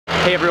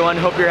Hey everyone,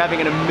 hope you're having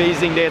an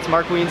amazing day. It's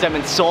Mark Wiens. I'm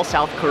in Seoul,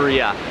 South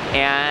Korea,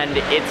 and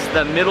it's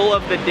the middle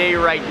of the day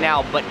right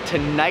now, but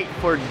tonight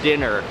for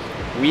dinner,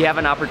 we have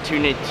an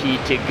opportunity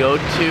to go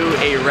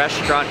to a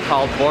restaurant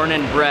called Born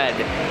Bred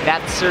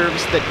that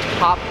serves the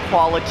top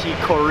quality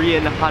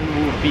Korean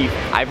Hanwoo beef.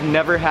 I've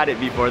never had it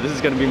before. This is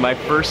gonna be my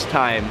first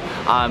time,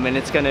 and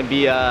it's gonna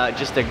be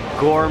just a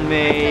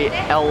gourmet,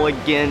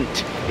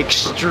 elegant,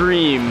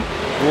 extreme,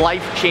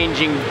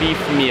 life-changing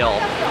beef meal.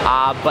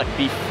 But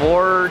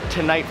before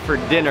tonight for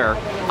dinner,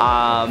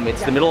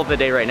 it's the middle of the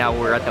day right now.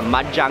 We're at the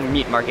Majang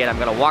Meat Market. I'm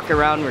gonna walk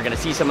around, we're gonna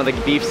see some of the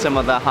beef, some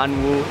of the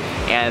Hanwoo,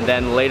 and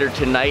then later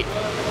tonight,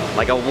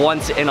 like a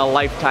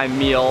once-in-a-lifetime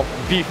meal,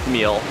 beef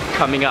meal,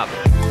 coming up.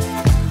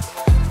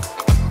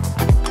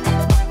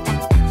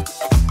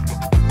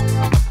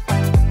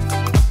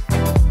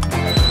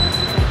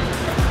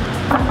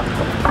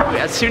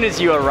 As soon as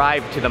you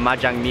arrive to the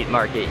Majang Meat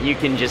Market, you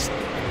can just,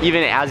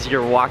 even as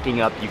you're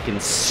walking up, you can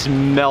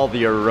smell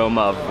the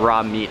aroma of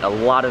raw meat. A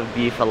lot of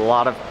beef, a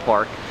lot of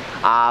pork.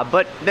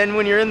 But then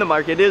when you're in the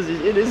market, it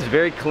is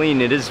very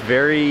clean. It is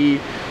very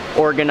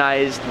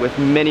organized with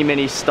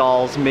many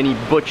stalls, many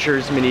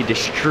butchers, many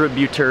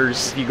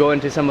distributors. If you go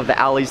into some of the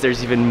alleys,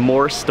 there's even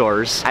more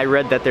stores. I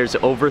read that there's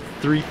over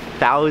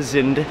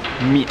 3,000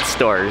 meat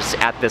stores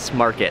at this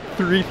market.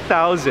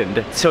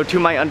 3,000! So to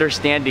my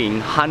understanding,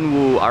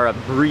 Hanwoo are a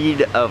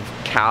breed of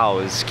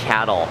cows,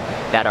 cattle,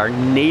 that are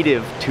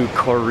native to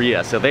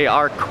Korea. So they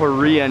are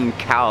Korean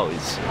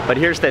cows. But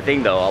here's the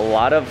thing though, a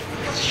lot of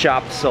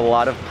shops, a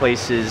lot of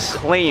places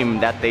claim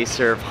that they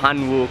serve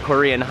Hanwoo,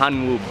 Korean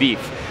Hanwoo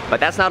beef. But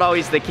that's not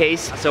always the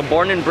case. So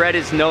Born Bred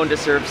is known to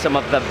serve some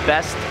of the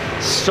best,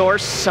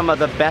 source some of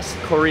the best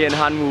Korean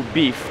Hanwoo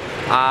beef,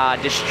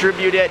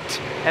 distribute it,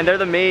 and they're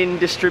the main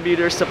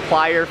distributor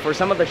supplier for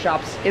some of the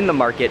shops in the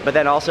market, but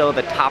then also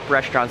the top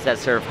restaurants that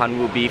serve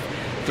Hanwoo beef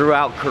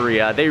throughout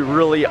Korea. They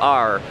really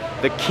are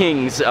the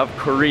kings of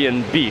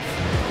Korean beef.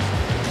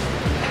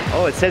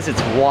 Oh, it says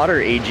it's water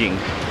aging.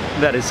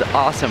 That is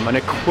awesome, an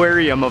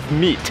aquarium of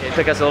meat. It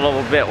took us a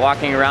little bit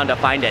walking around to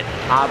find it.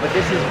 But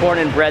this is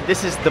Born Bred,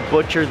 this is the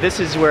butcher, this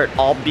is where it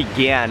all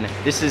began.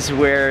 This is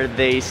where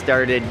they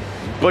started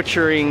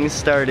butchering,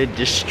 started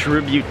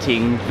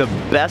distributing the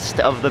best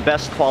of the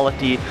best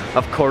quality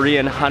of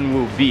Korean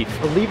Hanwoo beef.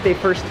 I believe they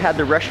first had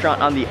the restaurant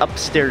on the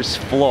upstairs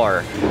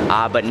floor,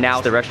 but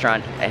now the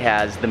restaurant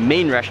has, the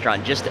main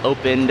restaurant just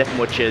opened,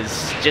 which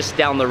is just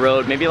down the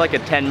road, maybe like a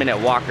 10-minute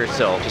walk or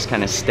so. Just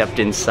kind of stepped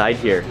inside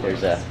here.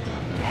 There's a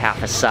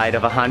half a side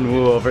of a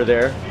Hanwoo over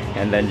there,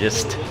 and then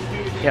just,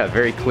 yeah,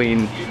 very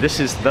clean.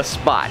 This is the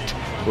spot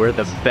where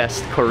the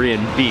best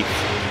Korean beef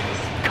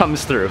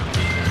comes through.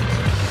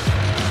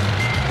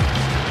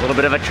 A little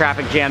bit of a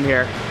traffic jam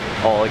here.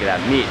 Oh, look at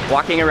that meat.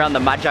 Walking around the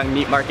Majang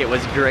Meat Market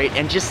was great,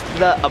 and just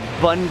the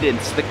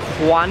abundance, the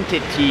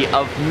quantity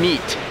of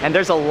meat. And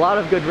there's a lot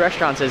of good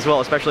restaurants as well,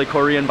 especially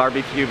Korean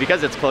barbecue,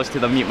 because it's close to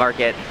the meat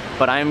market.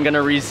 But I'm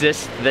gonna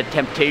resist the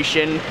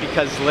temptation,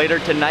 because later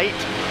tonight,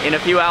 in a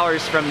few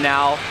hours from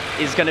now,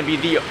 is gonna be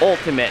the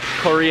ultimate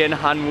Korean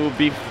Hanwoo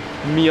beef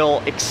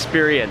meal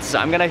experience. So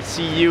I'm gonna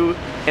see you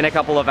in a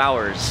couple of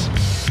hours.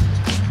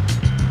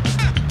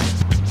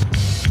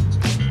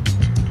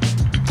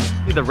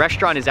 The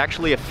restaurant is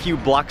actually a few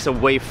blocks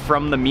away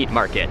from the meat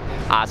market.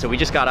 So we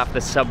just got off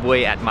the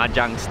subway at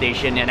Majang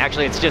Station, and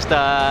actually it's just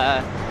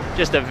a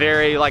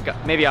very,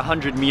 like maybe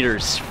 100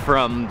 meters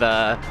from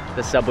the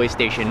subway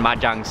station,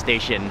 Majang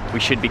Station. We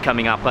should be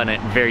coming up on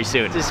it very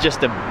soon. This is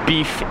just a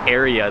beef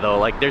area though.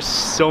 Like there's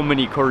so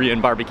many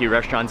Korean barbecue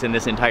restaurants in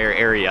this entire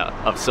area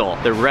of Seoul.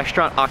 The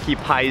restaurant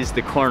occupies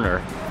the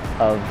corner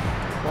of,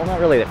 well, not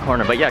really the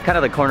corner, but yeah, kind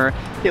of the corner.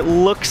 It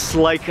looks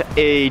like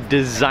a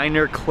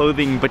designer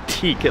clothing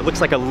boutique. It looks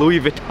like a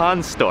Louis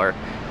Vuitton store.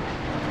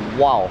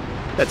 Wow,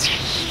 that's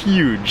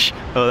huge.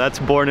 Oh, that's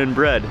Born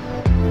Bred.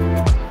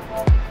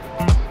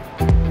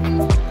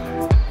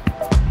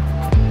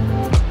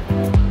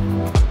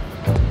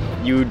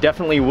 You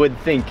definitely would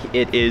think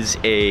it is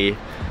a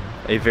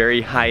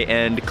very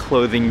high-end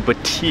clothing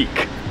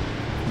boutique,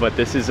 but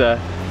this is a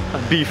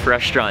beef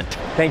restaurant.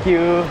 Thank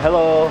you,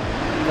 hello.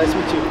 Nice to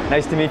meet you.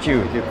 Nice to meet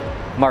you.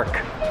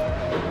 Mark.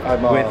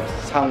 I'm with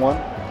Sangwon.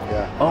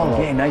 Yeah. Oh,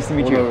 okay, nice to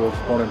meet you.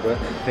 Born Bred.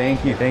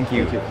 Thank you, thank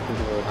you.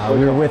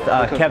 We're with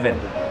Kevin.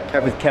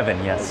 With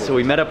Kevin, yes. So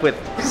we met up with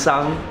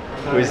Sang,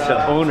 who is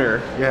the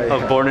owner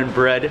of Born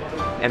Bred.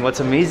 And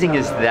what's amazing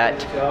is that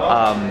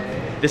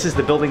this is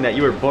the building that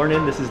you were born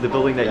in, this is the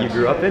building that you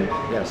grew up in,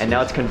 and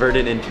now it's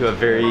converted into a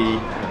very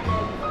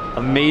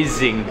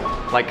amazing,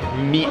 like,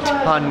 meat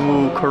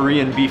Hanwoo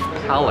Korean beef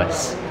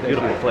palace.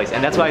 Beautiful place.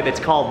 And that's why it's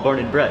called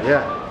Born Bred.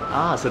 Yeah.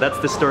 Ah, so that's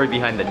the story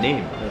behind the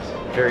name.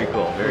 Very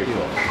cool, very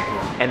cool.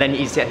 And then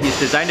he's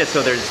designed it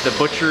so there's the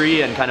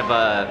butchery and kind of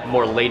a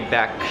more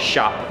laid-back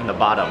shop in the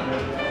bottom.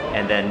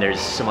 And then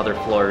there's some other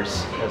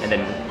floors, and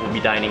then we'll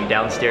be dining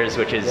downstairs,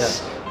 which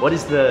is What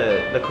is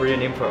the Korean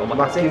name for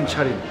omakase? Makim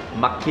charim.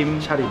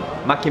 Makim Charim.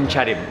 Makim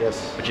charim.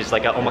 Yes. Which is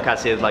like a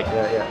omakase, like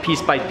Yeah.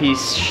 piece by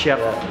piece, chef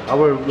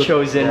Our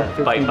chosen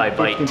 15, bite by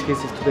bite. 15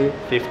 pieces today.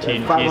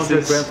 15 500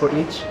 pieces. grams for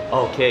each.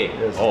 Okay.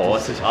 Yes, Oh,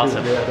 this this is is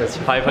awesome. good. Yeah, that's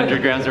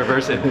 500 grams per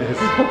person.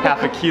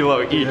 Half a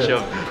kilo each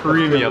of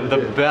premium, the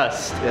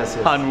best Yes.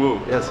 Hanwoo.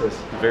 Yes.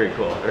 Very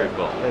cool, very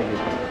cool. Thank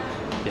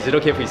you. Is it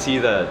okay if we see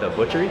the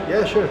butchery?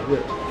 Yeah, sure. Yeah.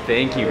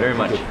 Thank you very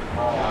much.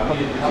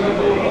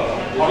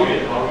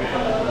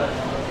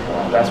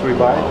 That's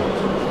ribeye.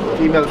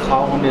 Female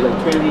cow only like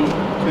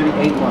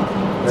 28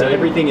 months. So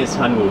everything is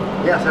Hanwoo.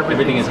 Yes,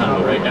 Everything is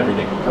Hanwoo, right?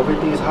 Everything.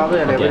 Everything is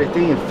Hanwoo and Okay.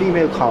 everything is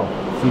female cow.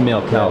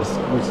 Female cows.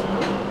 Yes.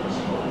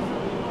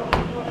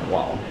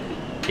 Wow.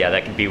 Yeah,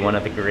 that could be one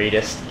of the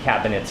greatest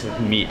cabinets of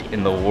meat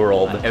in the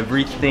world.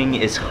 Everything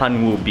is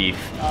Hanwoo beef.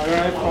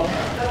 Alright, from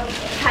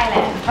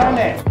Thailand.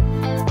 Thailand.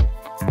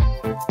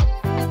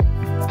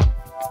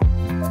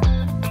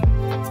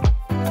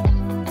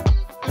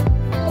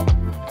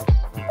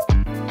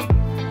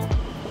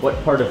 What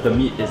part of the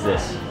meat is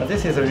this?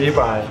 This is a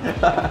ribeye.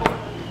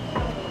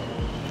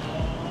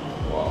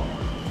 Wow.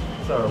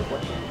 So,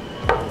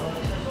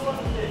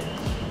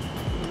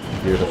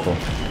 Beautiful.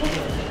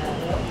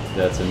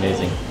 That's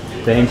amazing.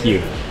 Thank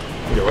you.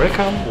 you're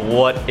welcome.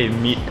 What a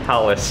meat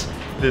palace.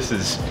 This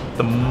is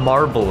the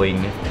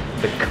marbling,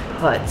 the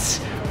cuts,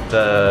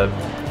 the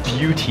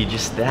beauty,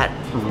 just that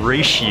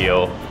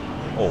ratio.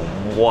 Oh,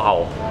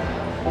 wow.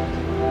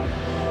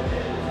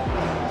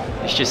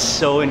 It's just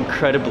so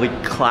incredibly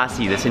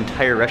classy, this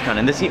entire restaurant.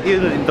 And this,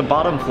 in the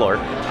bottom floor,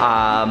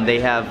 they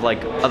have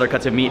like other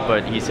cuts of meat,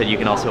 but he said you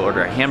can also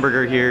order a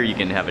hamburger here, you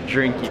can have a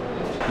drink.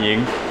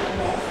 Ying,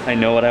 I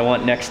know what I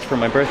want next for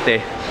my birthday.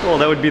 Well,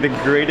 that would be the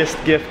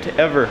greatest gift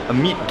ever, a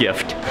meat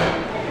gift.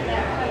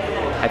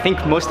 I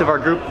think most of our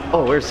group,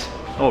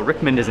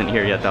 Rickman isn't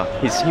here yet though.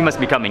 He must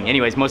be coming.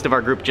 Anyways, most of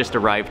our group just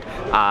arrived.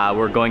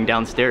 We're going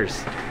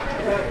downstairs.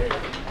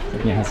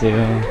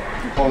 안녕하세요.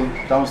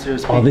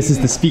 Downstairs. Oh, this is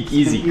the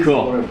speakeasy.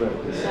 Cool.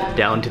 Yes.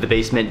 Down to the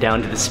basement,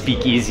 down to the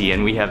speakeasy,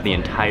 and we have the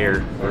entire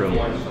room.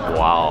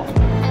 Wow.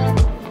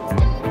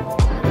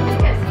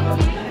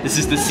 This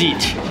is the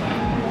seat.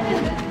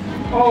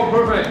 Oh,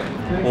 perfect.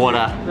 What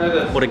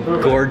a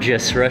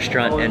gorgeous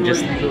restaurant, and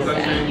just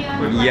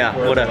yeah,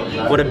 what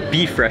a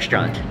beef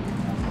restaurant.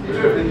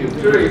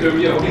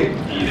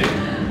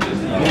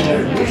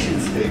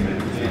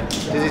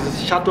 This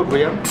is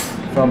Chateaubriand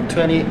from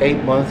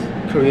 28 month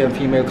Korean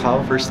female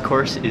cow. First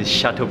course is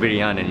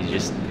Chateaubriand, and he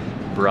just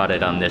brought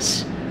it on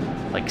this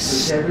like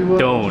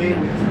stone.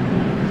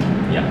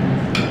 Yeah.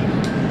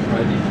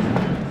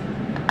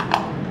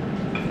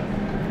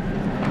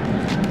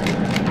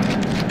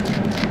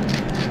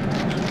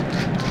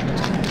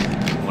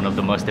 One of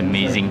the most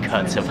amazing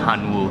cuts of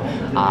Hanwoo,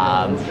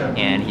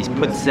 and he's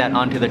put that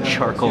onto the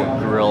charcoal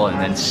grill and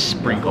then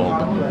sprinkled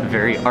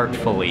very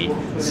artfully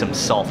some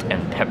salt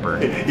and pepper.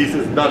 He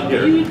says not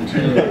here.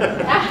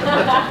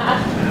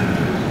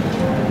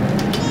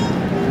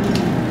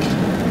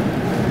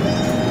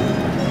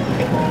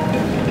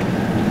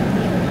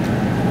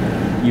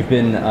 You've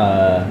been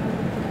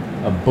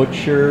a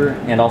butcher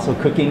and also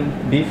cooking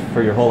beef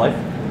for your whole life?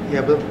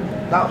 Yeah, but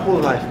not whole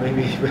life.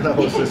 Maybe when I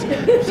was just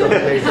some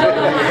days.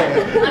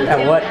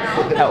 At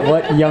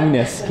what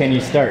youngness can you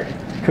start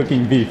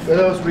cooking beef? When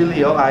I was really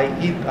young,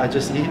 I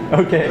just eat.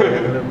 Okay.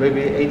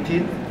 Maybe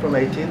 18. From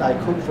 18, I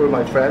cook for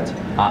my friends.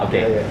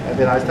 Okay. Yeah. And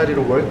then I started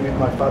to work with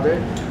my father.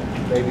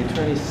 Maybe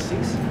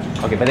 26.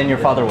 Okay, but then your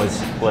father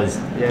was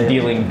Yeah.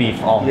 dealing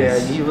beef all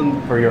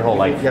even for your whole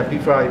life. Yeah,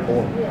 before I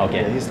born.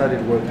 Okay. Yeah, he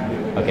started working.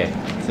 Okay,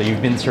 so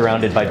you've been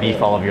surrounded by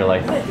beef all of your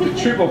life. The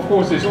trip, of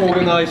course, is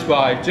organized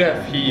by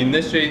Jeff. He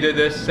initiated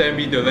this, sent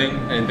me the link,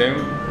 and then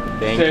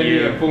Thank sent me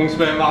you. a phone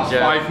spent last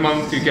Jeff. 5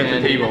 months to get the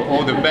table,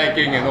 all the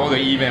bagging and all the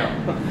email.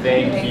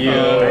 Thank you.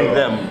 Thank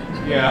them.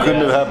 Yeah.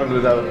 Couldn't have happened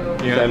without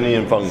Sammy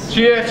and Fung.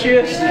 Cheers,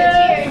 cheers.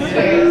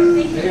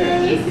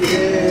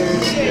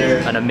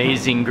 An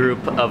amazing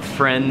group of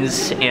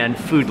friends and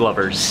food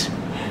lovers.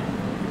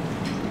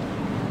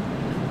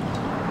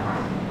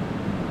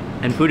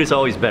 And food is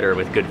always better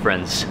with good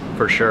friends,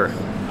 for sure.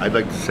 I'd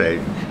like to say,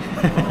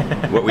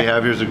 what we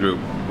have here is a group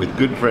with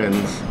good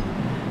friends,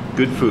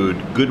 good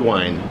food, good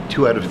wine,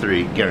 2 out of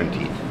 3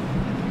 guaranteed.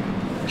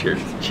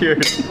 Cheers.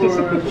 Cheers. For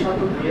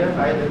Chateaubriand,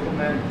 I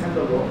recommend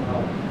tenderloin.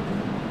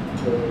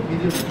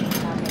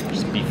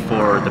 Just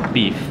before the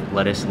beef,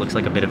 lettuce looks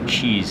like a bit of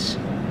cheese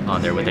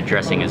on there with the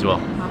dressing as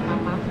well.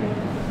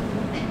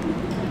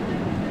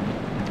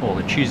 Oh,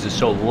 the cheese is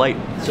so light.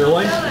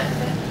 Sirloin?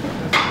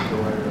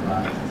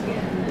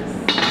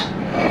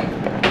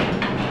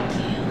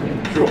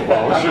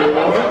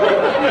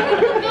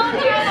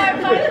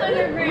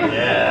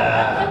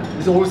 Yeah.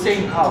 It's all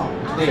same cow.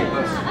 Same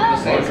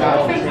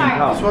cow.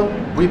 This one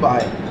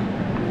ribeye.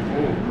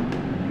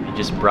 He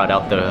just brought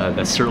out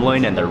the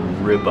sirloin and the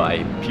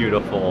ribeye.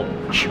 Beautiful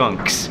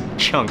chunks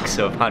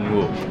of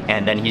Hanwoo.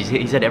 And then he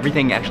said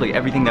everything that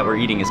we're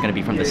eating is going to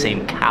be from the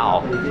same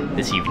cow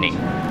this evening.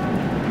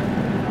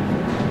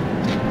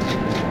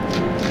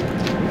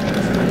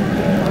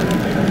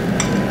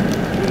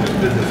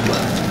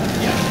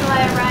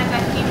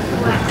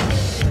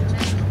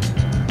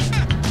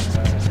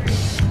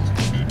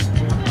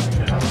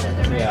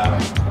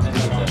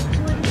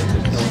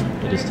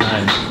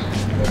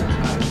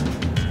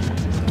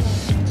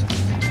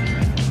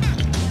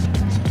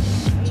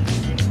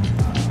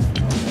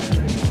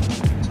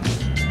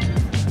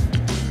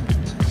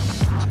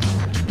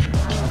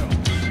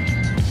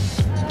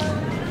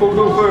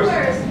 Go first.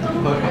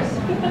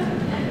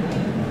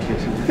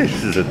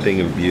 This is a thing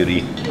of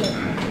beauty.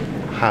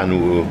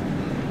 Hanwoo.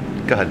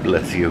 God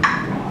bless you.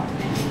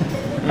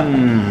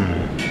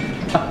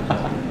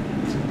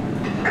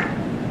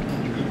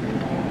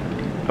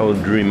 I will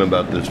dream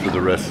about this for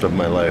the rest of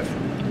my life.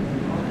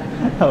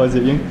 How is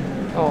it, Ying?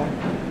 Oh.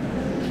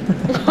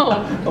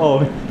 Oh.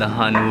 The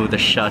Hanwoo, the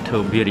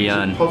Chateau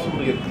Biryan.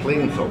 Possibly a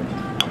plain salt.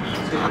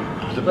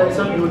 Like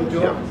some you would do.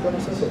 Yeah.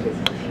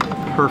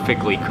 Okay.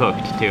 Perfectly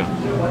cooked, too. A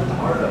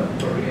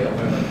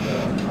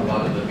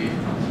lot of the beef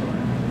comes from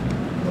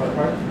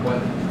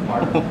one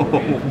part of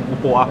Korea.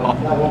 Wow.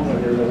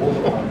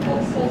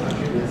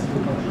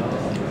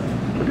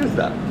 What is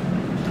that?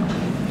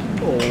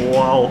 Oh,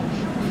 wow.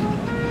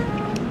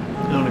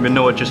 I don't even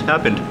know what just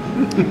happened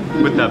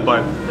with that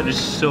bite. That is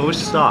so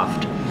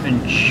soft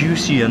and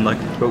juicy and like,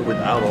 But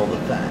without all the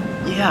fat.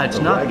 yeah, it's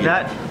The not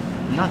ragged.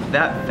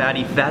 that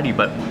fatty,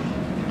 but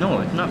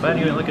no, it's not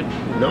fatty. Like it.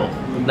 No.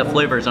 The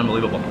flavor is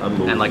unbelievable.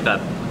 Unbelievable. And like that,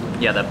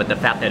 yeah, but the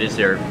fat that is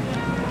there,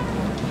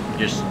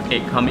 just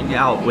it coming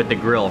out with the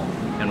grill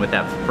and with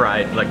that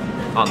fried, like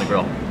on the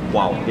grill.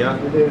 Wow. Yeah.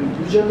 And then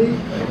usually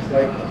it's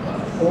like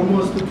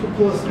almost 2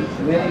 plus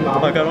many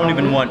Like I don't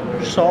even want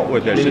salt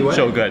with this. It's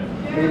so good.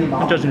 many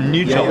It doesn't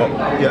need Yeah, salt.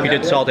 yeah. We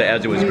did salt it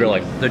as it was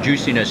grilling. The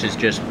juiciness is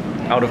just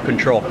out of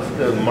control.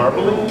 The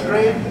marbling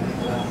trade.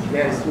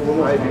 Yes,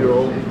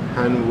 5-year-old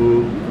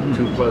Hanwoo,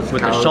 2 plus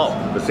With cows, the salt.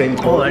 The same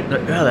Oh, quality.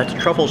 yeah, that's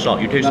truffle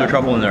salt. You taste the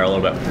truffle in there a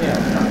little bit.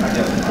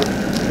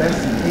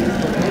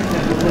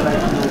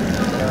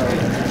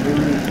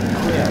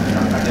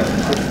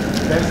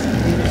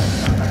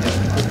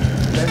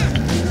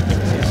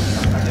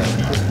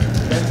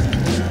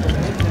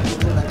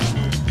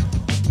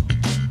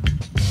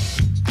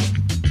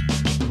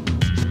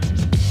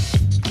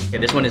 Okay,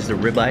 this one is the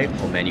ribeye.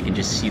 Oh man, you can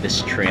just see the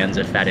strands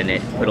of fat in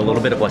it. Put a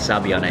little bit of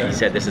wasabi on it. He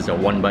said this is a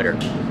one biter.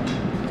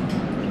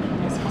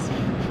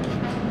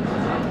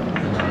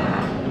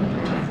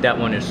 That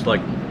one is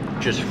like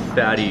just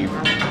fatty,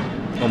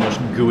 almost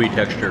gooey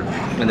texture,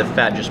 and the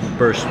fat just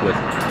bursts with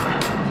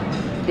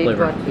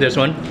flavor. This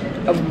one?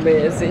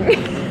 Amazing.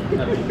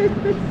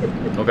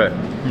 Okay,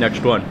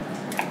 next one.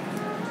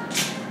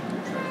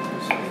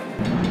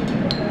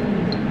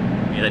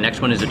 Yeah, the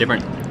next one is a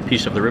different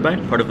piece of the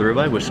ribeye, part of the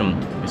ribeye with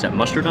some, is that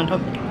mustard on top?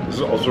 This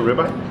is also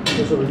ribeye?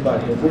 Also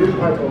ribeye. The middle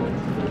part of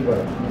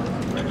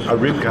ribeye. A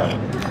rib cow.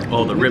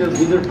 Oh, the rib,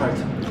 Middle part.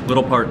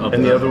 little part of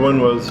And the other one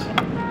was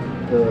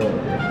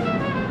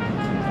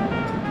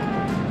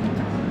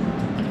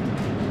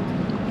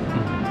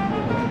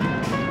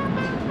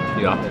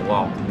Yeah,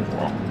 wow.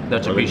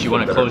 That's a piece you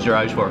want to close your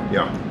eyes for.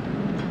 yeah.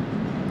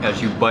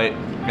 As you bite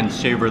and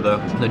savor the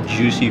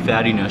juicy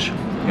fattiness.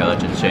 Yeah,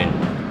 that's insane.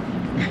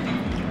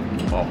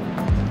 Wow.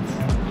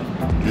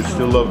 You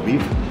still love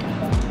beef,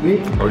 Me?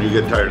 or do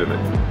you get tired of it?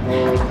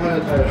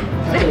 Kind of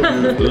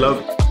tired.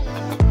 Love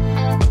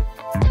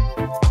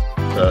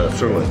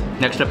sirloin.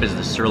 Next up is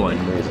the sirloin.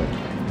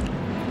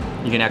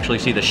 You can actually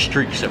see the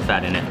streaks of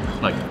fat in it,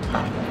 like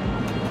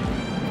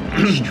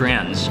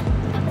strands.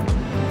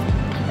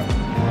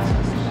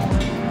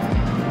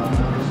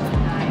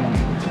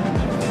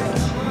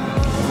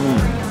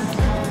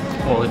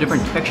 Oh, the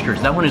different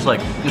textures. That one is like,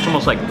 it's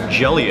almost like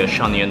jelly-ish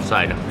on the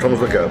inside. It's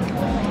almost like a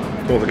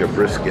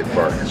brisket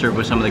bar. Served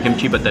with some of the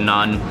kimchi, but the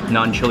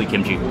non-chili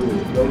kimchi. It's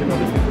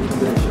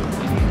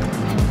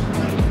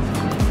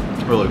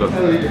really good.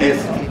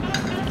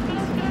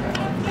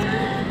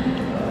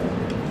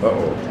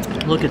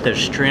 Uh-oh. Look at the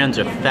strands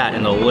of fat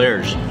and the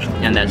layers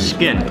and that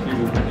skin.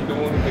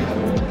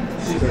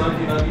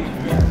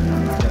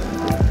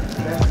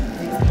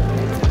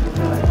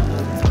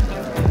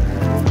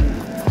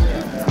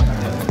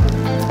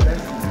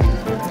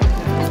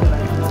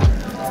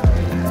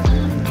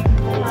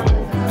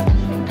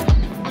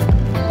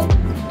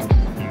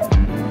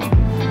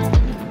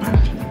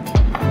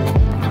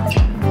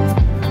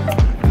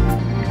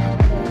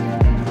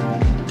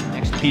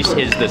 Next piece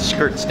is the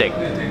skirt steak.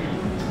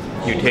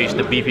 You taste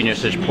the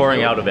beefiness is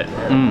pouring out of it.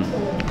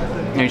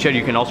 And you said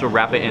you can also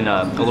wrap it in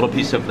a little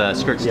piece of the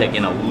skirt steak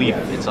in a leaf.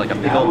 It's like a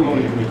pickle.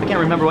 I can't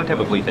remember what type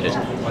of leaf it is.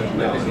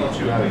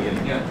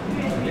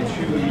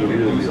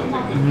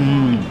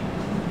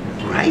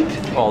 Right?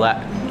 Oh,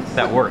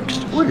 that works.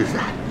 What is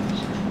that?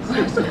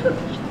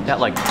 That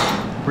like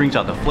brings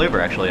out the flavor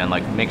actually and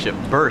like makes it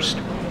burst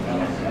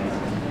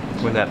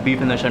with that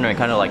beef in the center and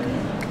kind of like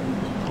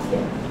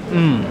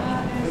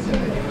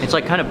it's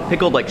like kind of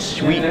pickled, like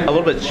sweet, a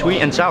little bit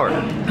sweet and sour.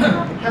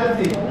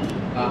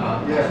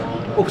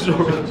 Oh,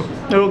 sorry.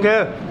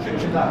 Okay.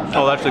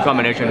 Oh, that's the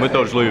combination with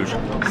those leaves.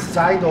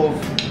 Side of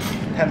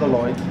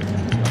tenderloin.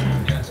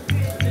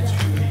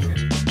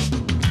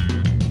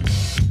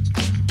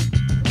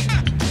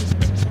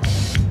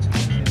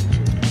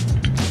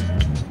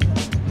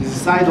 This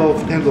is side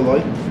of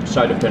tenderloin.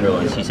 Side of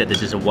tenderloins. He said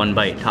this is a one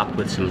bite topped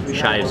with some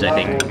chives, I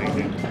think.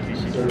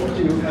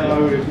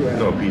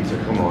 No pizza,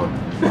 come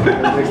on.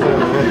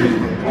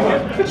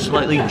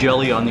 Slightly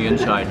jelly on the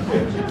inside,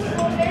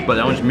 but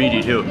that one's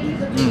meaty too.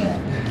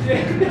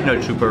 No,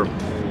 super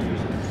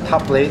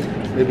top plate,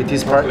 maybe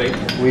this part, plate.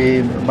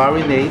 we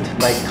marinate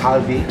like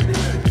kalbi.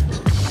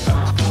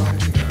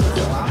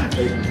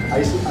 Like,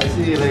 I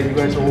see like you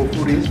guys are all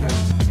foodies.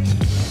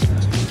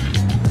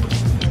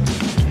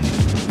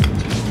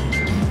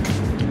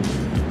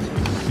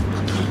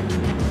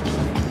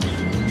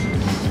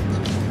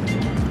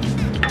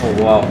 Oh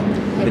wow.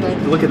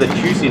 Look at the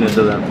juiciness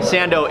of them.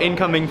 Sando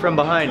incoming from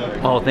behind.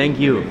 Oh, thank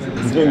you.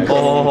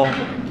 Oh,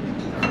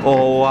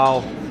 oh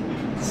wow.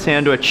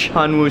 Sandwich,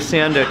 Hanwoo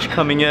sandwich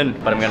coming in.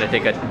 But I'm gonna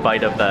take a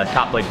bite of the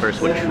top plate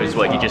first, which is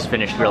what you just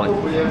finished grilling.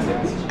 Oh my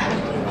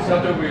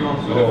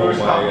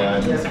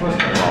god.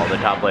 Oh, the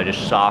top plate is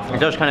soft. It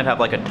does kind of have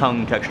like a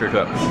tongue texture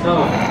to it.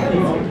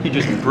 He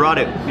just brought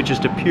it, it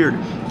just appeared.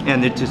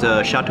 And it is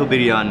a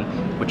Chateaubriand,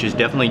 which is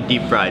definitely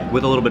deep fried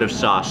with a little bit of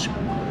sauce.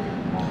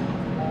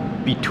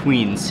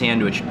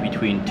 Sandwiched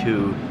between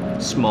two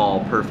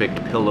small,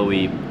 perfect,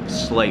 pillowy,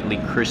 slightly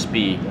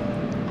crispy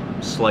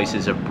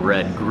slices of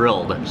bread,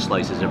 grilled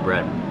slices of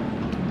bread.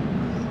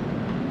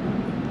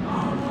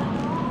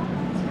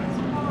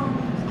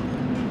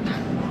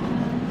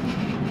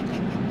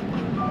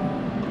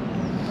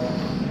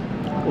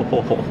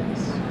 Oh,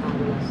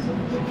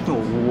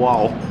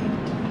 wow.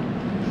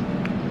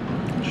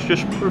 It's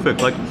just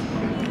perfect. Like,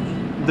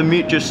 the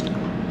meat just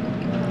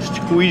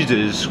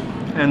squeezes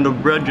and the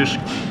bread just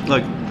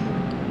like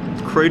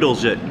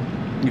cradles it.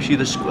 You see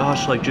the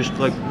sauce like just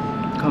like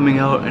coming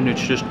out, and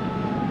it's just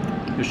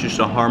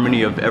a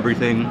harmony of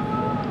everything.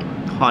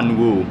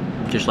 Hanwoo,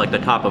 just like the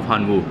top of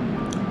Hanwoo.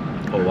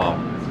 Oh wow,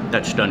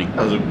 that's stunning.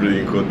 That was a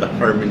brilliant quote, the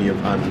harmony of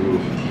Hanwoo.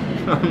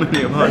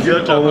 Harmony of That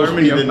should almost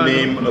be the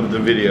name of the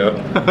video.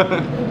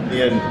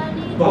 And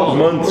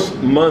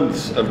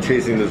months of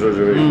chasing this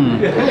reservation.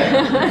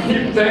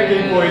 Keep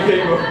begging for a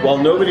table. While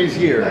nobody's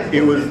here,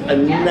 it was a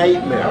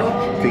nightmare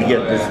to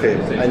get this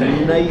table. A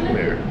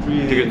nightmare.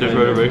 To get this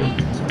reservation.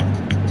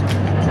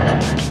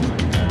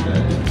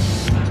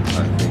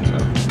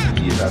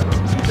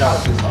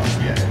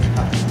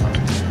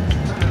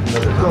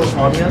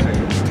 Onion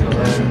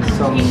and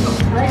some.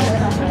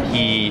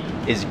 He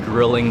is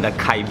grilling the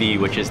kaibi,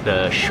 which is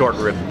the short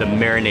rib, the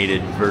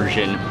marinated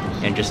version,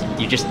 and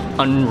you just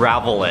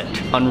unroll it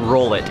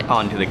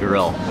onto the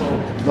grill.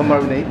 No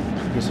marinade.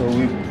 Okay, so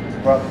we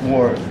brought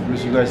more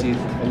because you guys eat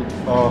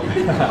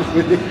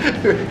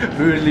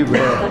really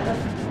rare.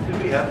 Did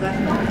we have that?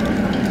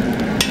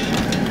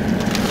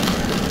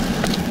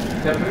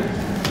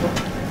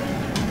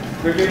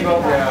 We're getting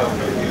up now.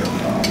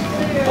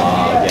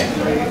 Okay.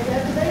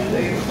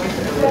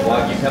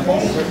 Wagyu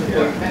peppers?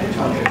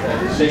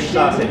 Fish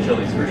sauce and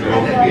chilies for sure.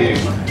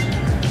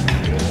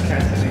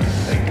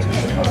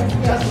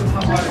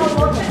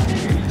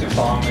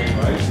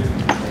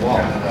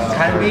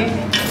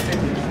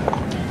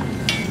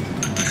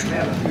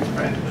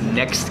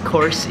 Next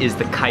course is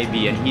the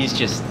kaibi, and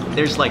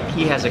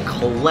he has a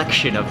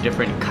collection of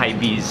different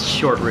kaibis,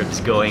 short ribs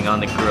going on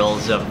the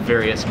grills of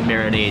various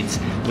marinades.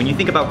 When you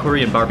think about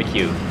Korean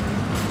barbecue,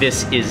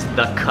 this is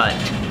the cut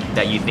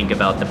that you think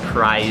about, the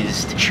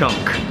prized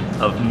chunk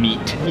of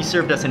meat. He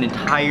served us an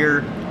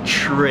entire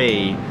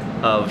tray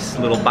of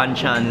little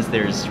banchans.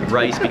 There's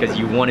rice, because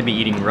you want to be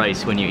eating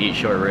rice when you eat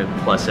short rib,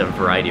 plus a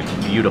variety of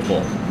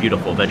beautiful,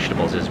 beautiful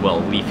vegetables as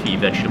well, leafy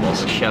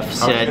vegetables. Chef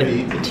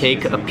said,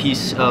 take a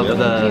piece of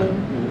the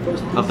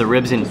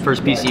ribs and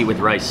first piece eat with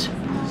rice.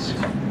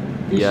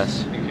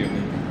 Yes.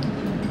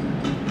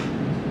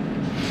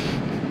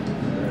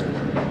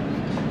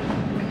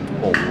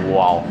 Oh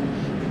wow.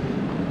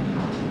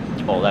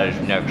 Oh, that is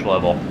next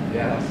level.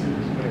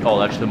 Oh,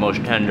 that's the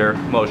most tender,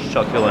 most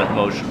succulent,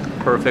 most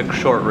perfect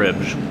short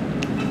ribs,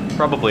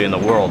 probably in the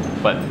world,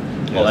 but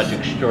well, that's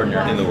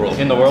extraordinary. In the world.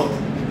 In the world?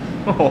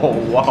 Oh,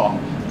 wow.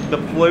 The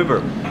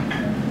flavor.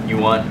 You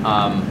want,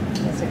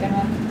 The second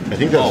one? I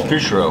think that's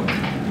fish roe.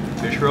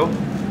 Fish roe?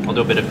 I'll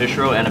do a bit of fish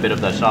roe and a bit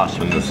of the sauce.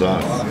 And the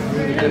sauce.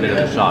 And a bit of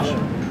the sauce.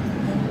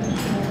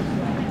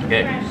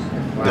 Okay.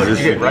 Did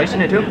you get rice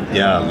in it too?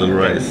 Yeah, a little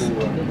rice.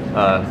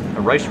 A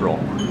rice roll.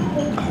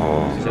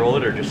 Oh. Roll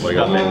it or just Like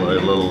stuff a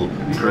it? little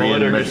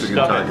Korean it or just Mexican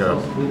stuff it? taco.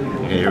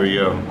 Okay, here we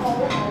go.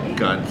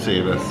 God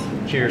save us.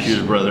 Cheers.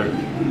 Cheers, brother.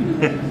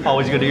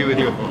 Always good to eat with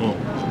you.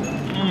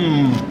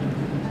 Mmm.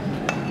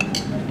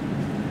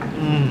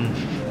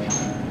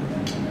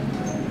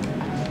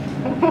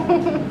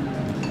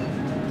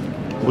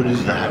 What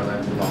is that?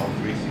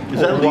 Is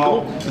that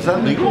legal? Is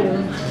that legal?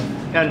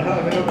 And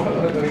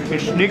he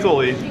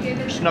sneakily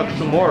snuck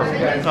some more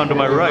onto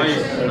my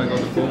rice.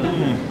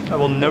 I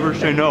will never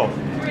say no.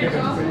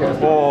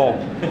 Oh,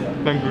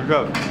 thank you,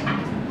 Chef.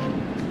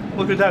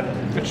 Look at that,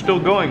 it's still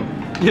going.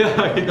 Yeah,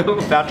 I know.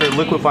 Fats are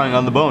liquefying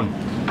on the bone.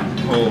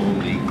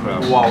 Holy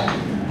crap. Wow.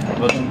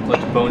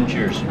 Let's bone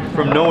cheers.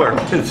 From nowhere.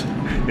 It's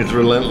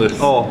relentless.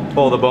 Oh,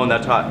 the bone,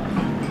 that's hot.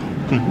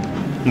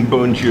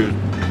 Bone cheers.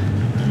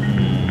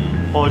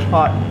 Oh, it's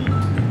hot.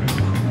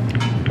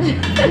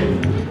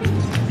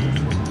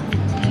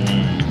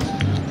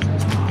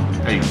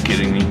 Are you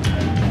kidding me?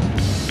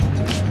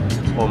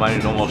 Oh, mine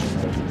is almost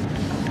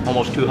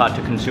too hot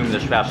to consume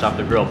this fast off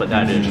the grill, but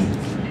that is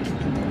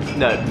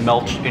that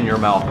melts in your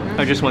mouth.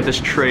 I just want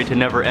this tray to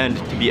never end,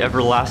 to be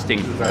everlasting.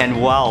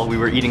 And while we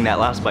were eating that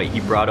last bite, he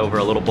brought over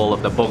a little bowl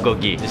of the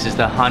bulgogi. This is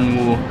the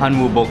Hanwoo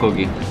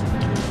bulgogi.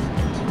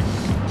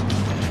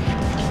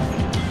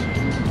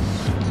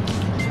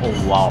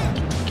 Oh wow.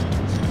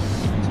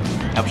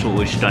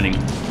 Absolutely stunning.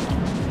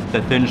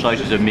 The thin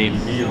slices of meat,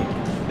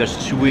 the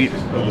sweet,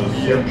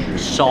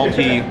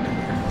 salty,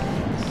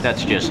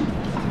 that's just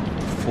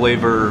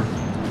flavor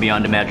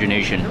beyond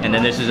imagination. And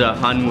then this is a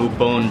Hanwoo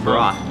bone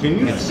broth. You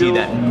can see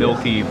that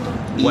milky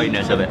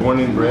whiteness of it. Born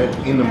and bred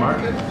in the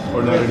market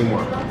or not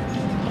anymore?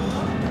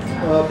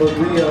 But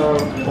we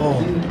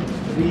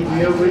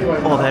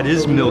Oh, that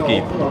is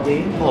milky.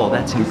 Oh,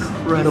 that's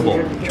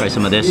incredible. Try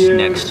some of this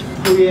next.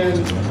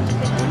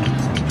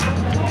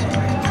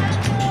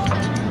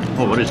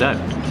 Oh, what is that?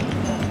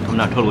 I'm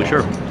not totally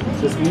sure.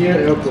 Just near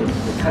airport,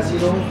 the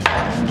casino.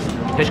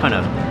 Tastes kind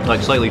of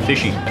like slightly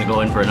fishy. I go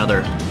in for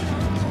another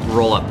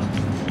roll up.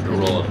 The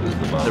roll up is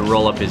the bomb. The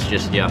roll up is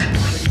just, yeah.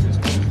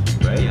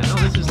 Right? Yeah, no,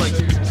 this is like.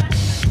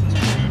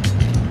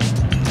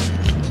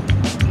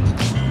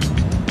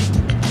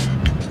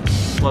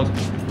 Look,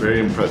 Very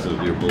impressive,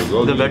 your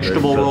bulgogi. the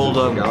vegetable very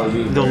roll,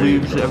 impressive. the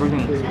leaves, everything.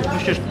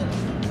 It's just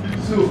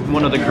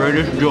one of the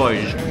greatest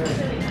joys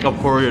of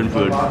Korean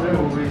food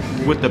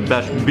with the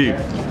best beef.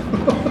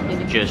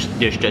 Just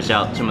dished us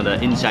out some of the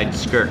inside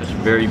skirt. It's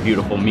very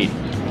beautiful meat,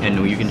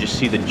 and you can just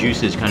see the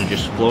juices kind of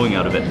just flowing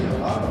out of it.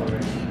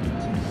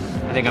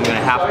 I think I'm gonna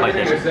half bite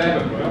this.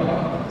 I'm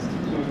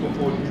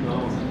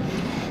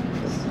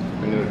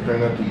gonna try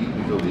not to eat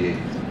until the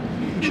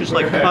 8th. It's just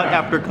like cut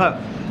after cut.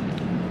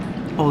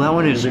 Oh, that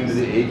one is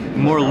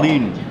more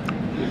lean,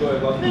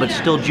 but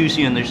still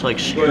juicy, and there's like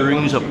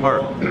strings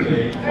apart.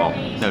 Wow,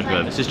 that was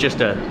good. This is just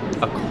a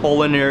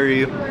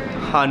culinary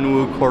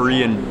Hanwoo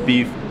Korean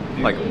beef,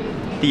 like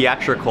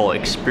theatrical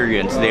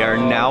experience. They are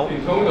now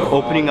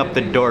opening up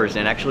the doors,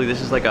 and actually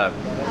this is like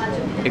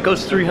it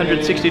goes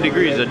 360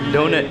 degrees, a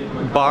donut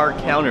bar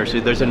counter. So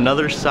there's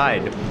another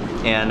side,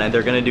 and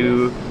they're gonna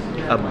do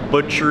a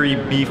butchery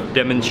beef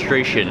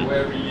demonstration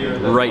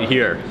right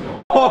here.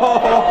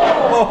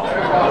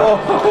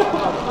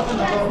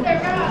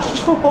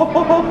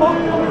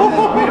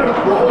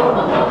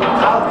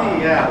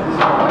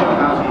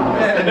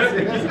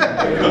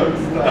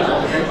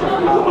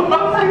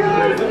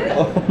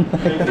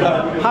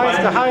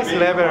 The highest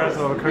levels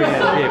of Korean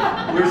beef.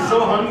 We're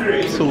so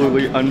hungry.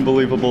 Absolutely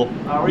unbelievable.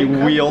 He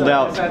wheeled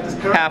out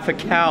half a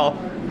cow.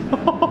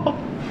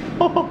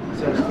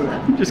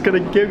 I'm just gonna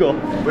giggle.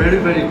 Very,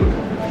 very good.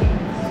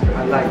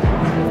 I like it.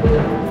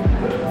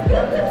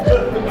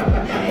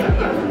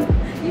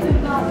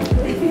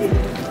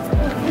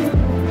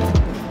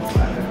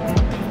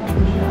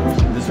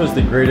 This was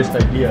the greatest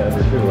idea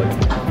ever too, like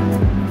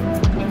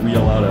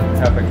wheel out a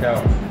half a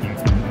cow.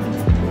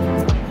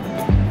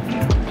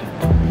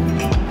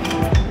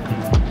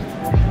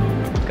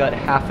 Got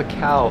half a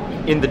cow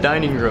in the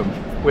dining room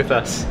with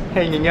us,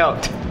 hanging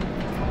out.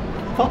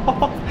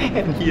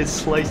 And he has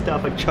sliced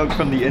off a chunk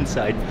from the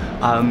inside.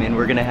 And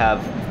we're gonna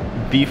have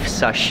beef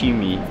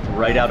sashimi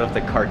right out of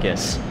the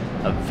carcass.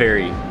 A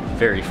very,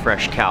 very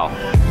fresh cow.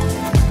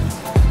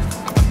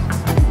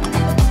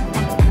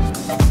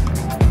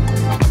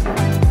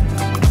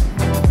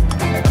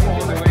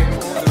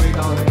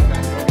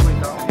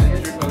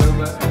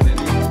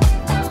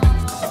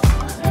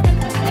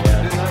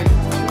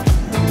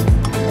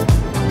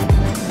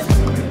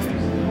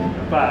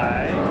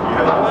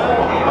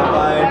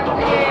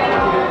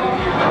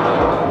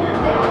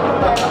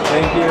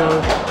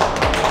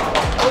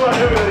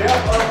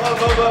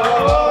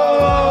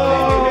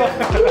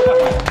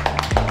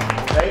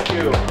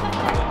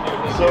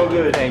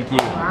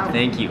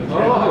 Thank you.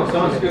 Oh,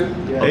 sounds good.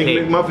 Okay,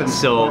 Egg McMuffin.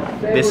 so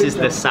this is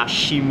the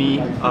sashimi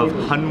of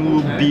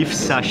Hanwoo beef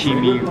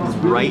sashimi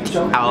right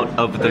out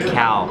of the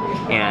cow.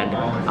 And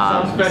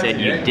he said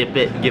you dip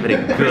it, give it a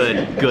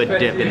good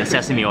dip in the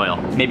sesame oil.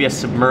 Maybe a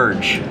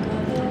submerge.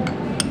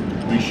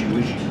 Wishy.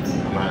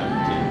 Come on.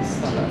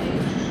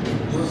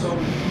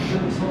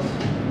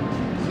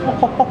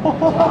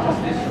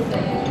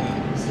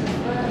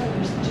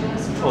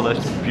 Oh,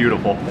 that's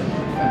beautiful.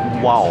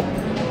 Wow.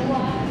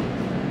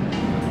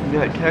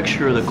 That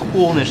texture, the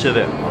coolness of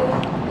it.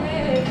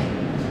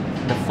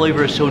 The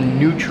flavor is so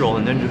neutral,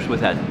 and then just with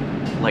that,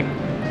 like,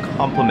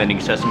 complementing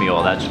sesame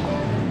oil, that's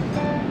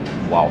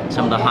wow.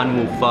 Some of the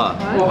Hanwoo pho,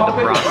 the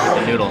broth with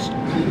the noodles.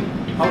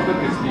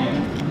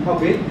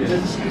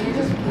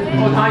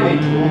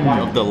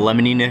 Love the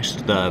lemoniness,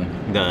 the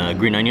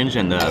green onions,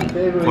 and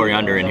the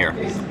coriander in here.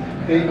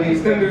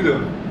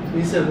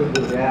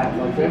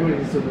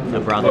 The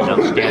broth is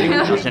outstanding.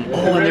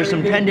 Oh, and there's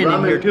some tendon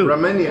in here too.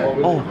 Ramenia.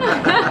 Oh.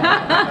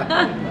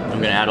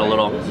 I'm gonna add a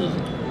little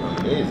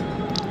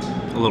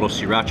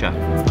sriracha.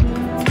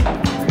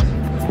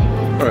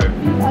 All right,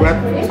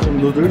 grab some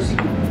noodles,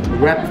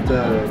 wrap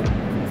the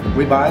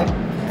ribeye,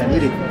 and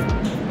eat it.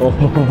 Oh.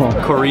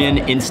 Korean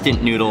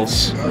instant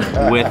noodles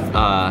with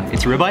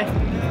it's ribeye?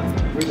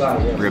 Ribeye,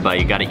 yeah. Ribeye,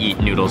 you gotta eat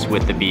noodles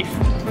with the beef.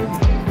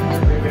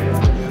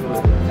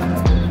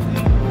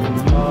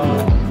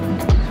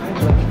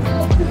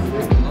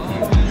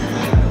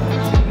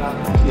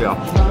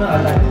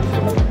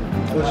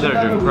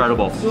 That is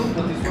incredible.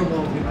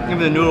 Even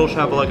the noodles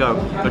have like a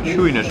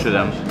chewiness to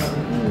them.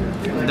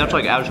 That's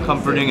like as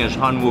comforting as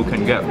Hanwoo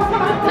can get.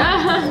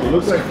 It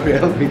looks like we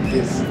have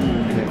this.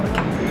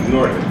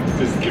 Ignore it.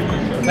 Just give me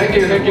some. Thank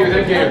you. Thank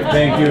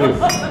you.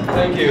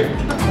 Thank you.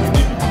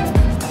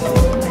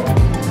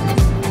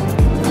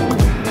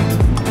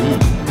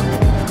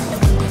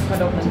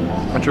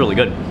 That's really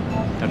good.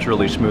 That's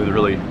really smooth,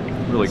 really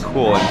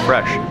cool and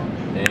fresh.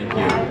 Thank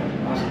you.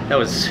 That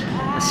was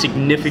a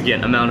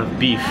significant amount of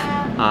beef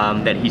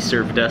that he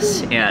served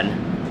us, and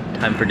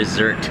time for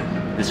dessert.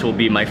 This will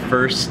be my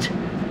first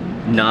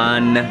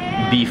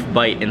non-beef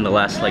bite in the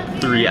last like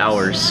 3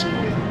 hours.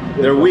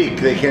 They're weak.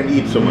 They can't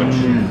eat so much.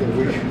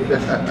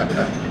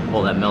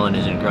 Oh, that melon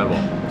is incredible.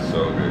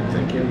 So good.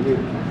 Thank you.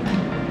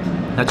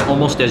 That's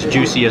almost as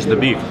juicy as the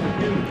beef.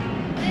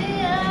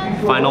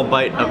 Final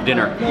bite of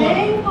dinner.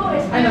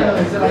 I'm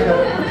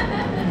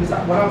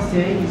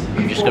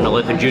just gonna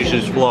let the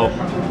juices flow.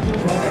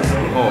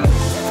 Oh.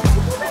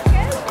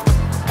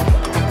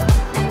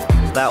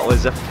 That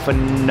was a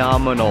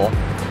phenomenal,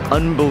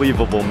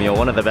 unbelievable meal.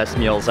 One of the best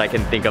meals I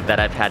can think of that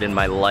I've had in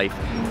my life.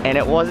 And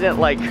it wasn't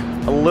like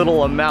a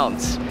little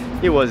amounts.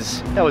 That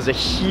was a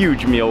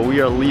huge meal.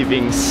 We are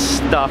leaving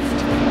stuffed,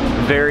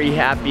 very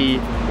happy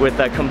with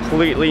a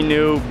completely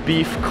new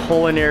beef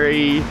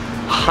culinary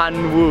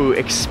Hanwoo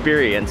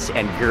experience,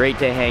 and great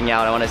to hang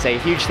out. I want to say a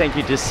huge thank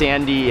you to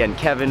Sandy and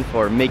Kevin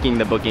for making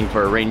the booking,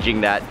 for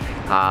arranging that.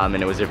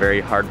 And it was a very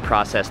hard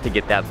process to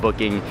get that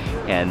booking,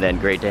 and then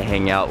great to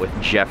hang out with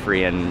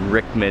Jeffrey and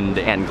Rickmond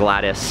and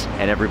Gladys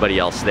and everybody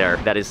else there.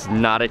 That is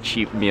not a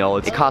cheap meal.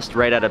 It cost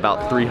right at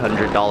about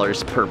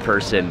 $300 per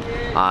person,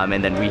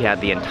 and then we had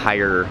the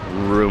entire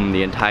room,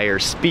 the entire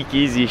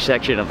speakeasy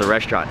section of the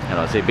restaurant. And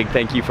I'll say a big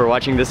thank you for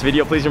watching this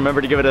video. Please remember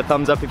to give it a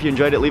thumbs up if you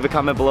enjoyed it. Leave a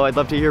comment below. I'd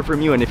love to hear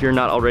from you, and if you're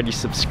not already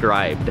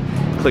subscribed,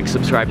 click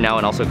subscribe now,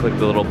 and also click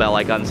the little bell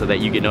icon so that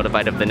you get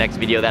notified of the next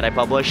video that I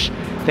publish.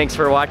 Thanks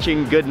for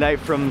watching. Good night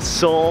from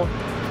Seoul.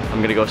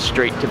 I'm gonna go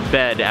straight to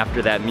bed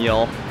after that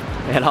meal,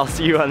 and I'll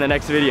see you on the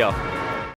next video.